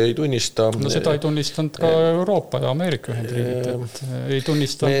justkui ei tunnista... seda ei tunnistanud ka Euroopa ja Ameerika ühendriigid, et ei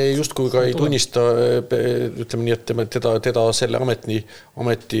tunnistanud... Me justkui ka ei tunnista, ütleme nii, et teda selle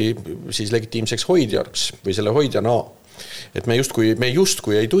ameti siis legitiimseks hoidjaks või selle hoidjana, et me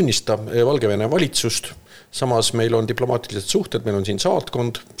justkui ei tunnista Valgevene valitsust. Samas meil on diplomaatilised suhted, meil on siin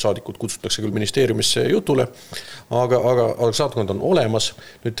saatkond, saadikud kutsutakse küll ministeeriumisse jutule, aga saatkond on olemas.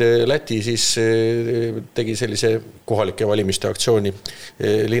 Nüüd Läti siis tegi sellise kohalike valimiste aktsiooni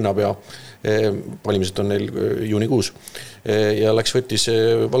linnapea, valimised on neil juunikuus, ja võttis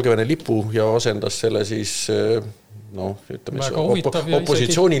Valgevene lipu ja asendas selle siis... ütleme,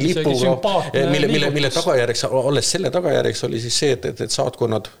 opositsiooni lipuga, mille tagajärjeks, alles selle tagajärjeks oli siis see, et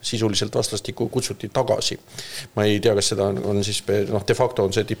saatkonnad sisuliselt vastastikku kutsuti tagasi. Ma ei tea, kas seda on siis, de facto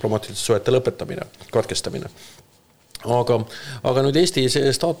on see diplomaatiliste suhete lõpetamine, katkestamine. Aga nüüd Eesti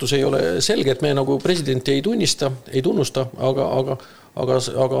see staatus ei ole selge, et me nagu presidenti ei tunnusta, aga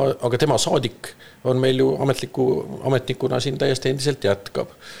tema saadik on meil ju ametnikuna siin täiesti endiselt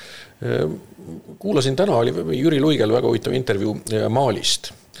jätkab. Kuulasin täna, oli Jüri Luigel väga huvitav intervjuu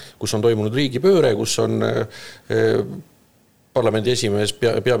Malist, kus on toimunud riigipööre, kus on parlamendi esimees,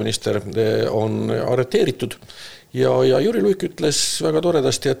 peaminister on arreteeritud ja Jüri Luik ütles väga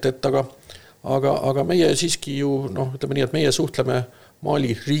toredasti, et aga meie siiski ju, ütleme nii, et meie suhtleme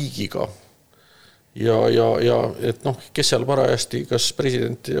Mali riigiga ja et kes seal parajasti, kas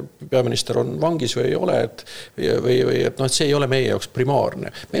president ja peaminister on vangis või ei ole, et see ei ole meie jaoks primaarne.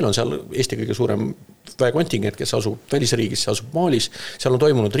 Meil on seal Eesti kõige suurem väekontingent, kes asub välisriigis, asub Malis, seal on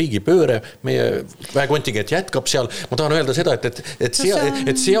toimunud riigipööre, meie väekontingent jätkab seal, ma tahan öelda seda,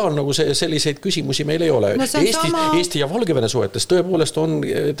 et seal nagu selliseid küsimusi meil ei ole. Eesti ja Valgevene suhetes tõepoolest on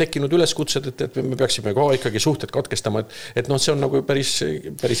tekkinud üleskutsed, et me peaksime ka ikkagi suhted katkestama, et see on nagu päris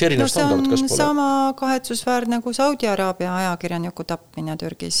erinev standard, kas pole? Sama kahetsusväärne nagu Saudi Araabia ajakirjaniku tapmine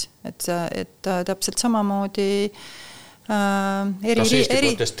Türgis, et täpselt samamoodi eri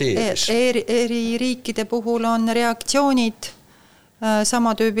riikide puhul on reaktsioonid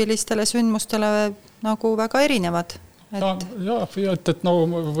samatüübilistele sündmustele nagu väga erinevad. et no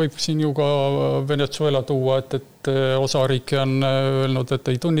võib siin ju ka Venezuela tuua, et osariiki on öelnud, et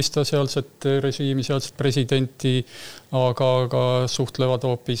ei tunnista sealset režiimi, sealset presidenti, aga suhtlevad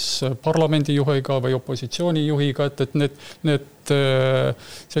hoopis parlamendijuhiga või opositsioonijuhiga, et need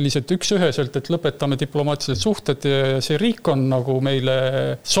sellised üksüheselt, et lõpetame diplomaatilised suhted ja see riik on nagu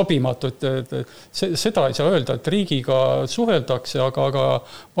meile sobimatu, et seda ei saa öelda, et riigiga suheldakse, aga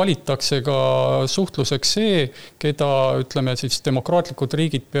valitakse ka suhtluseks see, keda, ütleme siis, demokraatlikud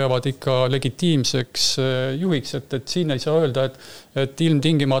riigid peavad ikka legitiimseks juhiks, et siin ei saa öelda, et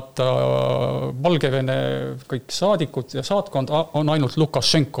ilmtingimata Valgevene kõik saadikud ja saatkond on ainult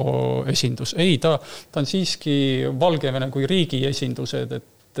Lukašenko esindus. Ei, ta on siiski Valgevene kui riigi esindused,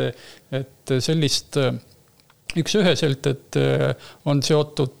 et sellist üksüheselt, et on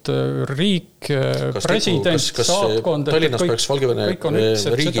seotud riik, president, saatkond. Tallinnas peaks Valgevene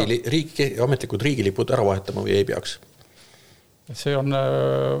ametlikud riigilipud ära vahetama või ei peaks? See on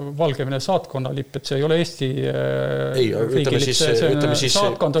Valgevene saatkonna lipp, et see ei ole Eesti riigilipp,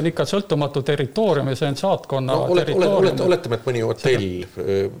 saatkond on ikka sõltumatu territoorium ja see on saatkonna territoorium. Oletame, et mõni hotell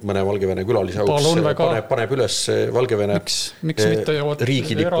mõne Valgevene külalise auks paneb üles Valgevene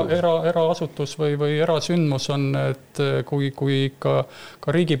riigilipu. Eraasutus või erasündmus on, et kui ka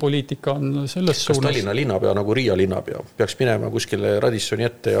riigipoliitika on selles suunas. Kas Tallinna linnapea nagu Riia linnapea peaks minema kuskile Radissoni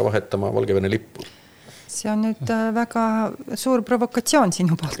ette ja vahetama Valgevene lippu? See on nüüd väga suur provokatsioon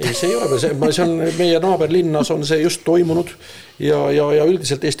sinu poolt. Ei, see ei ole, see on meie naaberlinnas on see just toimunud ja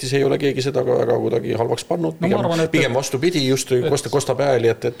üldiselt Eestis ei ole keegi seda ka väga kuidagi halvaks pannud. Pigem vastupidi, just kostab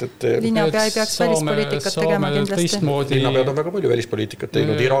ääli, et linnapea ei peaks välispoliitikat tegema kindlasti. Linnapead on väga palju välispoliitikat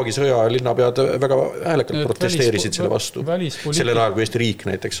teinud. Iraagi sõja linnapea väga häälekalt protesteerisid selle vastu. Sellel ajal, kui Eesti riik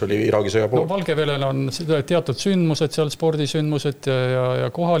näiteks oli Iraagi sõja pool. Valgevenel on teatud sündmused, seal spordisündmused ja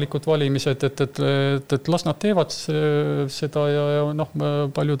kohalikud valimised, et las nad teevad seda ja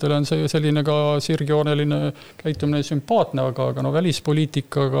paljudel on selline ka sirgjooneline käitumine sümpaatne, aga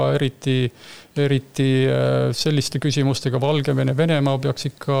välispoliitikaga eriti selliste küsimustega Valgevene, Venemaa peaks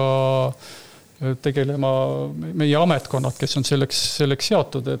ikka tegelema meie ametkonnad, kes on selleks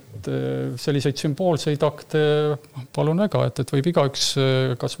seatud, et selliseid sümboolseid akte palun väga, et võib igaüks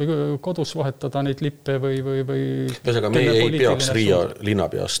kas või kodus vahetada neid lippe või me ei peaks Riia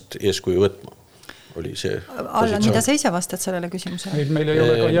linnapeast eeskuju võtma. Oli see Allan, mida sa ise vastad sellele küsimusele? Meil ei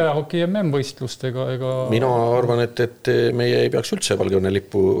ole ka jäähoki MM-võistlust ega... Mina arvan, et meie ei peaks üldse Valgevene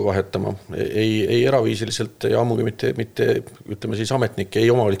lippu vahetama. Ei eraviisiliselt ja ammugi mitte ütleme siis ametnike,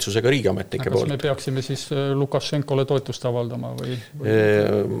 ei omavalitsusega riigiametnike poolt. Kas me peaksime siis Lukašenkole toetust avaldama?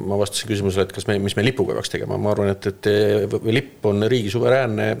 Ma vastasin küsimusele, et mis me lipuga peaks tegema. Ma arvan, et lipp on riigi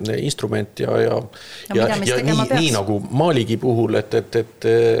suveräänne instrument ja nii nagu Maligi puhul, et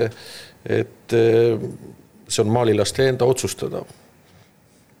see on maalilaste enda otsustada.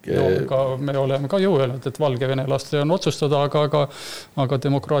 Me oleme ka ju öelnud, et Valgevene laste on otsustada, aga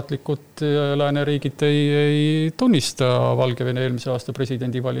demokraatlikud lääneriigid ei tunnista Valgevene eelmise aasta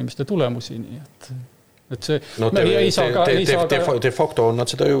presidendivalimiste tulemusi. Nii et see de facto on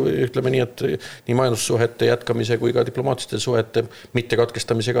nad seda ju, ütleme nii, et nii majandussuhete jätkamise kui ka diplomaatiliste suhete mitte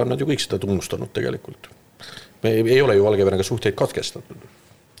katkestamisega on nad ju kõik seda tunnustanud tegelikult. Me ei ole ju Valgevenega suhteid katkestatud.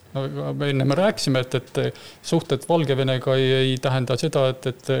 Me enne rääkisime, et suhted Valgevenega ei tähenda seda,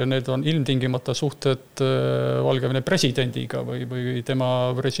 et need on ilmtingimata suhted Valgevene presidendiga või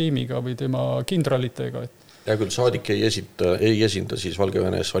tema režiimiga või tema kindralitega. Ja küll saadik ei esinda siis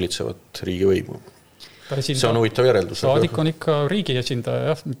Valgevenes valitsevat riigivõimu. See on huvitav järeldus. Saadik on ikka riigi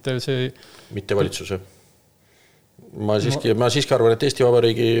esindaja, mitte valitsuse. Ma siiski arvan, et Eesti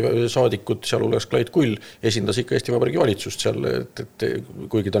Vabariigi saadikud, sealhulgas Clyde Kull, esindas ikka Eesti Vabariigi valitsust seal,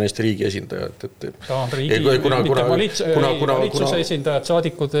 kuigi ta on Eesti riigi esindaja. Ta on valitsuse esindajad,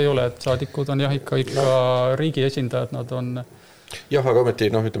 saadikud ei ole, et saadikud on ikka riigi esindajad, nad on... Jah, aga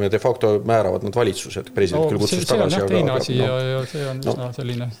ometi, ütleme, de facto määravad nad valitsused, president küll kutsus tagasi. See on teine asi ja see on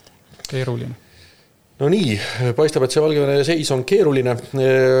selline keeruline. No nii, paistab, et see Valgevene seis on keeruline.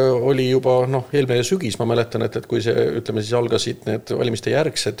 Oli juba eelmine sügis, ma mäletan, et kui see, ütleme siis algasid need valimiste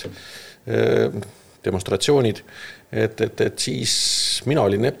järgsed demonstratsioonid, et siis mina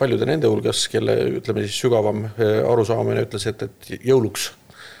olin paljude nende hulgas, kelle, ütleme siis sügavam arusaamine ütles, et jõuluks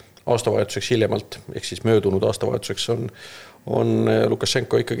aastavahetuseks hiljemalt, ehk siis möödunud aastavahetuseks on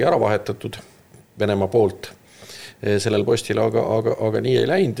Lukašenko ikkagi ära vahetatud Venemaa poolt sellel postil, aga nii ei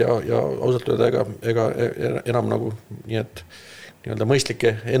läinud ja ausalt öelda ega enam nagu nii, et nii-öelda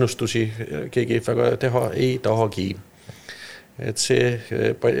mõistlikke ennustusi keegi väga teha ei tahagi. Et see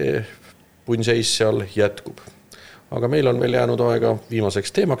punnseis seal jätkub. Aga meil on veel jäänud aega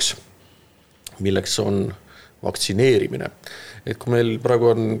viimaseks teemaks, milleks on vaktsineerimine. Et kui meil praegu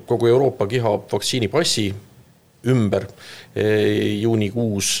on kogu Euroopa kihab vaktsiinipassi ümber,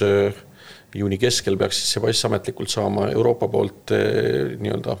 juuni keskel peaks siis see pass ametlikult saama Euroopa poolt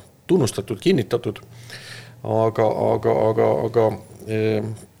nii-öelda tunnustatud, kinnitatud, aga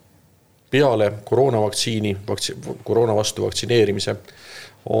peale koroona vastu vaktsineerimise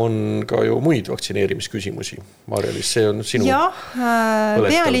on ka ju muid vaktsineerimisküsimusi. Marja-Liis, see on sinu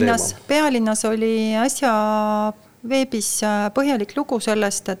pealinnas oli äsja veebis põhjalik lugu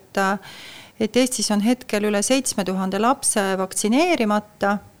sellest, et Eestis on hetkel üle 7000 lapse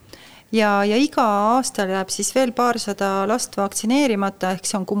vaktsineerimata ja iga aastal jääb siis veel paarsada last vaktsineerimata, ehk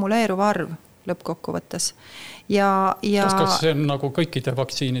see on kumuleeruv arv lõppkokkuvõttes. Kas see on nagu kõikide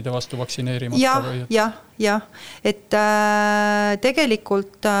vaktsiinide vastu vaktsineerimata? Jah. Et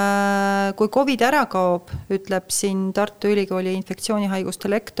tegelikult kui COVID ära kaob, ütleb siin Tartu Ülikooli infektsioonihaiguste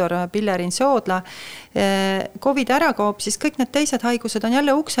lektor Pillerin Soodla, COVID ära kaob, siis kõik need teised haigused on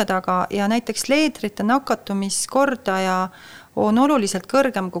jälle ukse taga ja näiteks leetrite nakatumiskordaja on oluliselt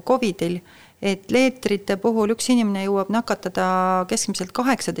kõrgem kui COVIDil, et leetrite puhul üks inimene jõuab nakatada keskmiselt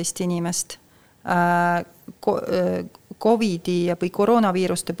 18 inimest, COVIDi või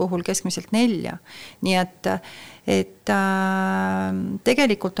koroonaviiruste puhul keskmiselt 4. Nii et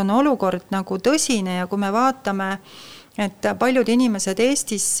tegelikult on olukord nagu tõsine ja kui me vaatame, et paljud inimesed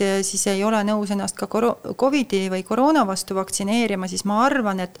Eestis siis ei ole nõus ennast ka COVIDi või koroona vastu vaktsineerima, siis ma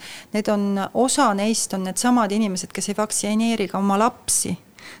arvan, et osa neist on need samad inimesed, kes ei vaktsineeri ka oma lapsi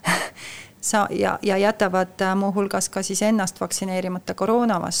ja jätavad muuhulgas ka siis ennast vaktsineerimata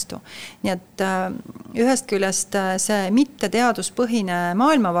koroona vastu. Nii et ühest küljest see mitte teaduspõhine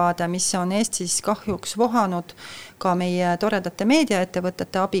maailmavaade, mis on Eestis kahjuks vohanud ka meie toredate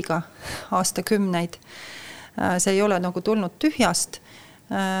meediaettevõtete abiga aastakümneid, see ei ole nagu tulnud tühjast,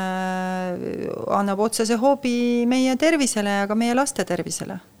 annab otsese hoobi meie tervisele ja ka meie laste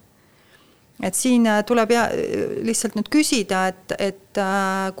tervisele. Et siin tuleb lihtsalt nüüd küsida, et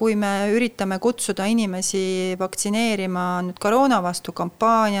kui me üritame kutsuda inimesi vaktsineerima nüüd koroona vastu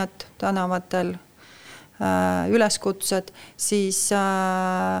kampaaniad tänavatel, üleskutsed, siis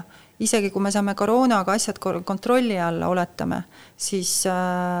isegi kui me saame koroonaga asjad kontrolli alla oletame, siis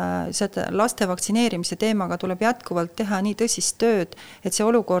seda laste vaktsineerimise teemaga tuleb jätkuvalt teha nii tõsist tööd, et see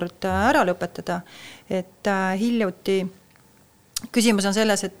olukord ära lõpetada, et hiljuti küsimus on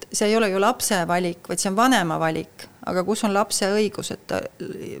selles, et see ei ole ju lapse valik, vaid see on vanema valik, aga kus on lapse õigus, et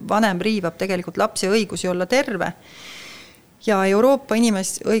vanem riivab tegelikult lapse õigusi olla terve. Ja Euroopa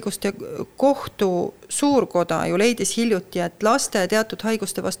Inimõiguste Kohtu suurkoda ju leidis hiljuti, et laste teatud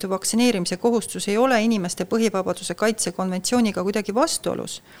haiguste vastu vaktsineerimise kohustus ei ole inimeste põhivabaduse kaitse konventsiooniga kuidagi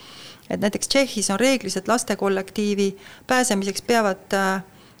vastuolus. Et näiteks Tšehhis on reeglis, et laste kollektiivi pääsemiseks peavad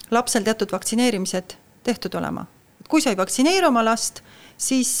lapsel teatud vaktsineerimised tehtud olema. Kui sa ei vaktsineeri oma last,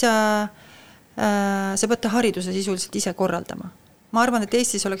 siis sa pead hariduse sisuliselt ise korraldama. Ma arvan, et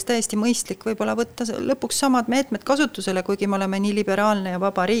Eestis oleks täiesti mõistlik võib-olla võtta lõpuks samad meetmed kasutusele, kuigi me oleme nii liberaalne ja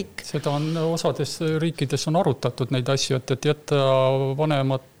vaba riik. Seda on osades riikides on arutatud neid asju, et jätta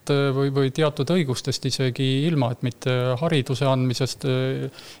vanemat või teatud õigustest isegi ilma, et mitte hariduse andmisest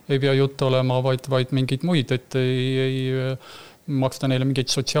ei pea jutt olema, vaid mingid muid, et ei maksta neile mingeid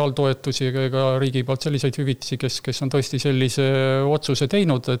sotsiaaltoetusi ega riigi poolt selliseid hüvitisi, kes on tõesti sellise otsuse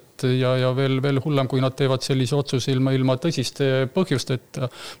teinud, ja veel hullem, kui nad teevad sellise otsuse ilma tõsiste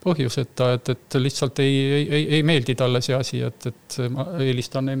põhjuseta, et lihtsalt ei meeldi talle see asi, et ma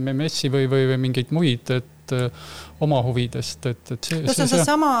eelistan MMS-i või mingeid muid, et oma huvidest. See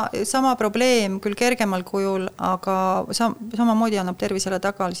on sama probleem küll kergemal kujul, aga samamoodi annab tervisele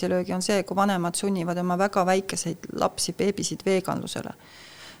tagalisilöögi on see, kui vanemad sunnivad oma väga väikeseid lapsi, beebisid veganlusele.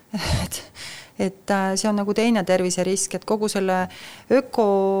 Et see on nagu teine terviserisk, et kogu selle öko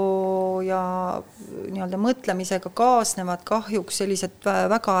ja nii-öelda mõtlemisega kaasnevad kahjuks sellised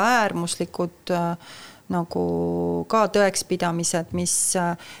väga äärmuslikud nagu ka tõekspidamised,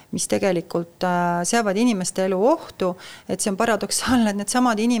 mis tegelikult seavad inimeste elu ohtu, et see on paradoksaalne, et need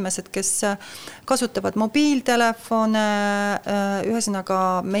samad inimesed, kes kasutavad mobiiltelefone, ühesõnaga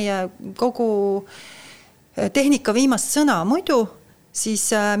meie kogu tehnika viimast sõna muidu, siis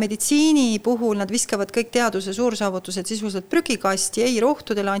meditsiini puhul nad viskavad kõik teaduse suursaavutused sisuliselt prügikasti, ei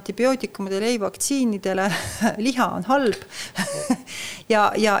rohtudele, antibiootikumidele, ei vaktsiinidele, liha on halb.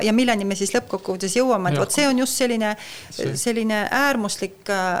 ja milleni me siis lõppkokkuvõttes jõuame, et vot see on just selline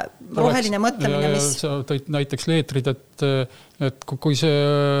äärmuslik roheline mõtlemine, mis... Sa tõid näiteks leetrid, et kui see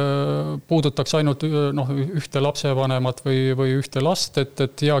puudutaks ainult ühte lapsevanemat või ühte last,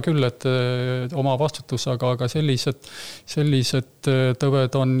 et hea küll, et oma vastutus, aga sellised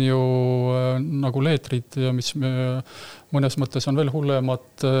tõved on ju nagu leetrid, mis mõnes mõttes on veel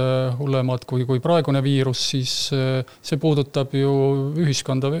hullemad kui praegune viirus, siis see puudutab ju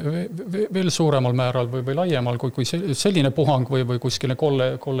ühiskonda veel suuremal määral või laiemal, kui selline puhang või kuskile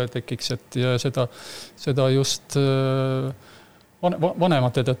kolle tekiks, et ja seda just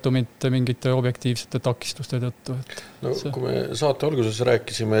vanemate tõttu, mitte mingite objektiivsete takistuste tõttu. Kui me saate alguses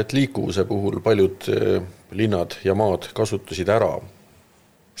rääkisime, et liikuvuse puhul paljud linnad ja maad kasutasid ära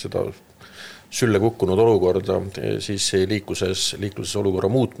seda sülle kukkunud olukorda, siis liikluses olukorra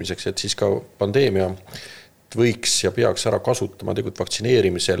muutmiseks, et siis ka pandeemia võiks ja peaks ära kasutama tegelikult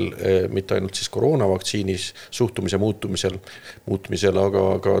vaktsineerimisel, mitte ainult siis koroonavaktsiinis suhtumise muutmisel, aga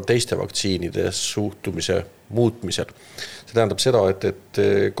ka teiste vaktsiinide suhtumise muutmisel. See tähendab seda, et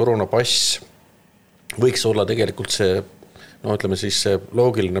koroonapass võiks olla tegelikult see, ütleme siis see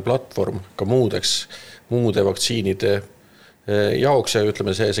loogiline platvorm ka muude vaktsiinide jaoks ja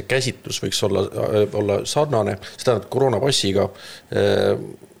ütleme, see käsitlus võiks olla sarnane. See tähendab, koroonapassiga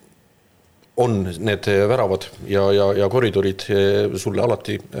on need väravad ja koridorid sulle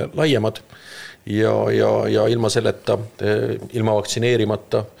alati laiemad ja ilma selleta, ilma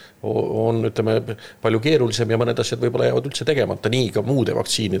vaktsineerimata on, ütleme, palju keerulisem ja mõned asjad võib-olla jäävad üldse tegemata. Nii ka muude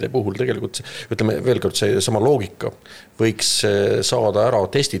vaktsiinide puhul tegelikult, ütleme veel kord, see sama loogika võiks saada ära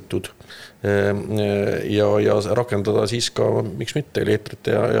testitud ja rakendada siis ka, miks mitte,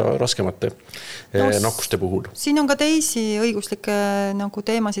 leetrite ja raskemate nakkuste puhul. Siin on ka teisi õiguslikke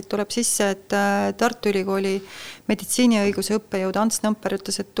teemasid tuleb sisse, et Tartu Ülikooli meditsiiniõiguse õppejõud Ants Nõmper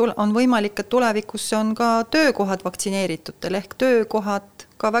ütles, et on võimalik, et tulevikus on ka töökohad vaktsineeritutel ehk töökohad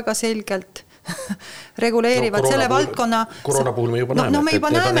ka väga selgelt reguleerivad selle valdkonna. Koroona puhul me juba näeme. Me juba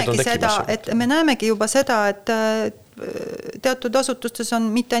näemegi seda, et me näemegi juba seda, et teatud asutustes on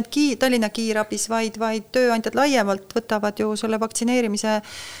mitte ainult Tallinna kiirabis, vaid tööandjad laiemalt võtavad ju selle vaktsineerimise,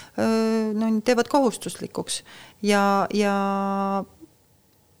 teevad kohustuslikuks ja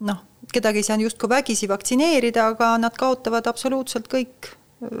kedagi ei saa just kui vägisi vaktsineerida, aga nad kaotavad absoluutselt kõik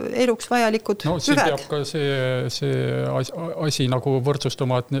eluks vajalikud hüved. See peab ka see asi nagu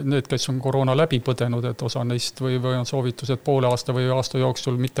võrdsustama, et need, kes on koroona läbi põdenud, et osa neist või on soovitus, et poole aasta või aasta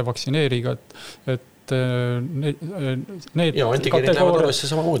jooksul mitte vaktsineeriga, et need kategooriad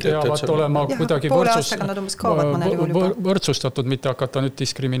peavad olema kuidagi võrdsustatud, mitte hakata nüüd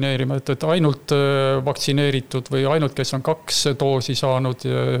diskrimineerima, et ainult vaktsineeritud või ainult, kes on 2 doosi saanud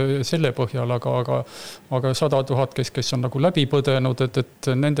selle põhjal, aga 100 000, kes on nagu läbi põdenud,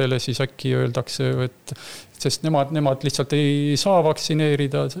 et nendele siis äkki öeldakse, et sest nemad lihtsalt ei saa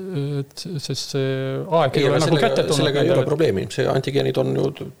vaktsineerida, sest see aeg ei ole nagu kätte tulnud. Sellega ei ole probleemi, see antigeenid on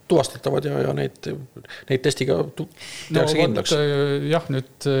ju tuvastatavad ja neid testiga tehakse kindlaks. Jah,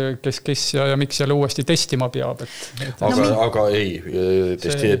 nüüd kes ja miks jälle uuesti testima peab. Aga ei,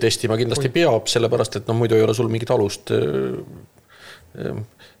 testima kindlasti peab, sellepärast, et muidu ei ole sul mingit alust.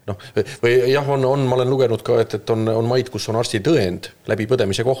 Või jah, ma olen lugenud ka, et on maid, kus on arsti tõend läbi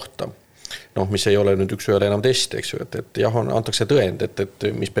põdemise kohta. Mis ei ole nüüd üks ühele enam test, eks ju, et jah, antakse tõend, et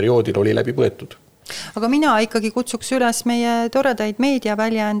mis perioodil oli läbi põetud. Aga mina ikkagi kutsuks üles meie toredaid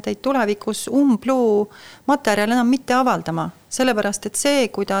meediaväljaandeid tulevikus umbluu materjal enam mitte avaldama, sellepärast, et see,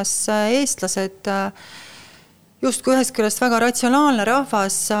 kuidas eestlased justkui ühest küljest väga ratsionaalne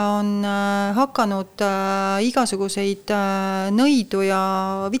rahvas on hakanud igasuguseid nõidu ja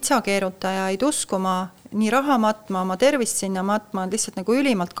vitsakeerutajaid uskuma, nii raha matma, oma tervist sinna matma, on lihtsalt nagu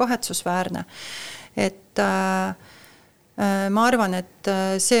ülimalt kahetsusväärne. Et ma arvan, et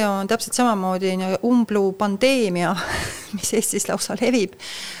see on täpselt samamoodi umbluu pandeemia, mis Eestis lausa levib.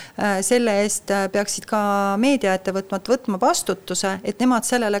 Selle eest peaksid ka meediaettevõtmad võtma vastutuse, et nemad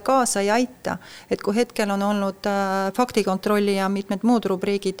sellele kaasa ei aita. Et kui hetkel on olnud faktikontrolli ja mitmed muud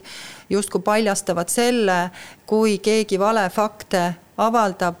rubriigid justkui paljastavad selle, kui keegi vale fakte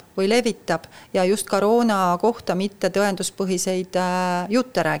avaldab või levitab ja just koroona kohta mitte tõenduspõhiseid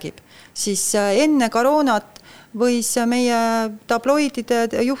jutte räägib, siis enne koroonat võis meie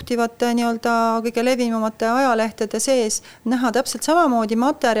tabloidide juhtivate kõige levimamate ajalehtede sees näha täpselt samamoodi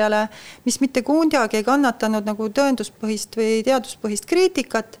materjale, mis mitte kunagi ei kannatanud nagu tõenduspõhist või teaduspõhist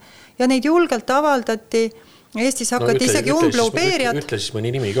kriitikat ja neid julgelt avaldati. Eestis hakati isegi umbloopeeriat. Ütle siis mõni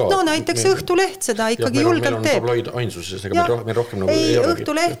nimi ka. Näiteks Õhtuleht seda ikkagi julgelt teeb. Meil on tabloid ainsuses, ega meil rohkem nagu ei olegi.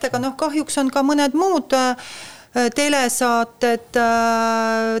 Õhtuleht, aga kahjuks on ka mõned muud telesaated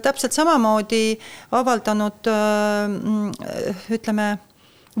täpselt samamoodi avaldanud, ütleme,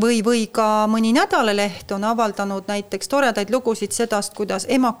 või ka mõni nädalaleht on avaldanud näiteks toredaid lugusid sedast, kuidas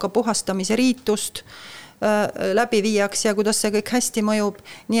emaka puhastamise riitust läbi viiaks ja kuidas see kõik hästi mõjub.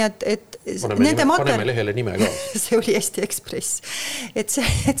 Nii et paneme lehele nime ka. See oli Eesti Ekspress. Et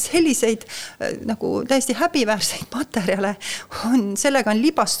selliseid nagu täiesti häbiväärseid materjale sellega on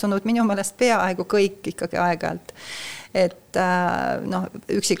libastunud minu meelest peaaegu kõik ikkagi aeg-ajalt. Et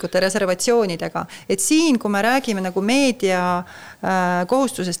üksikute reservatsioonidega. Et siin, kui me räägime nagu meedia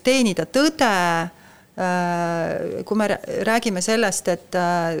kohustusest teenida tõde, kui me räägime sellest, et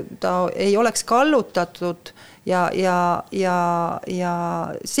ta ei oleks kallutatud ja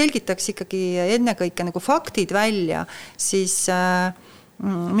selgitaks ikkagi ennekõike nagu faktid välja, siis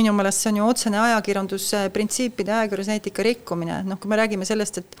minu meelest see on ju otsene ajakirjanduse printsiipide ajakirjanduseetika rikkumine. Kui me räägime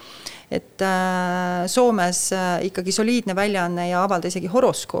sellest, et Soomes ikkagi soliidne väljaanne ja avalda isegi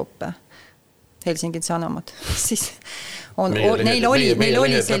horoskoope, Helsingin Sanomat, siis neil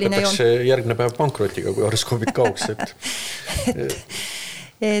oli selline järgne päev pankrotiga, kui horoskoobid kauks.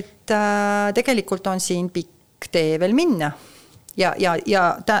 Et tegelikult on siin pikk tee veel minna. Ja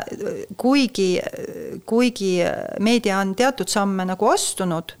kuigi meedia on teatud samme nagu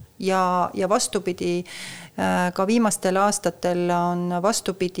astunud ja vastupidi, ka viimastel aastatel on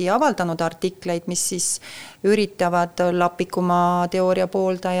vastupidi avaldanud artikleid, mis siis üritavad Lapikuma teooria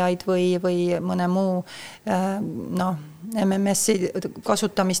pooldajaid või mõne muu MMS-i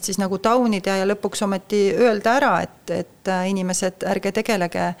kasutamist siis nagu taunida ja lõpuks ometi öelda ära, et inimesed ärge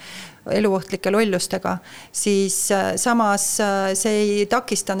tegelege eluohtlike lollustega, siis samas see ei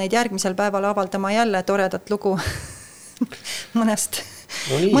takista neid järgmisel päeval avaldama jälle toredat lugu mõnest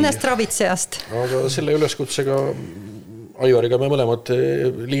ravitsejast. Aga selle üleskutsega Aivariga me mõlemad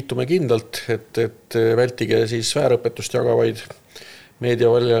liitume kindlalt, et vältige siis väärõpetust jagavaid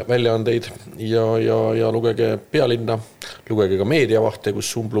meediaväljaandeid ja lugege Pealinna, lugege ka meediavahte, kus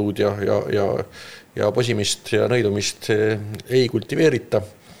umbluud ja posimist ja nõidumist ei kultiveerita.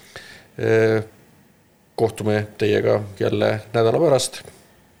 Kohtume teiega jälle nädala pärast.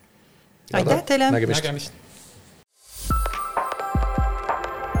 Aitäh teile! Nägemist!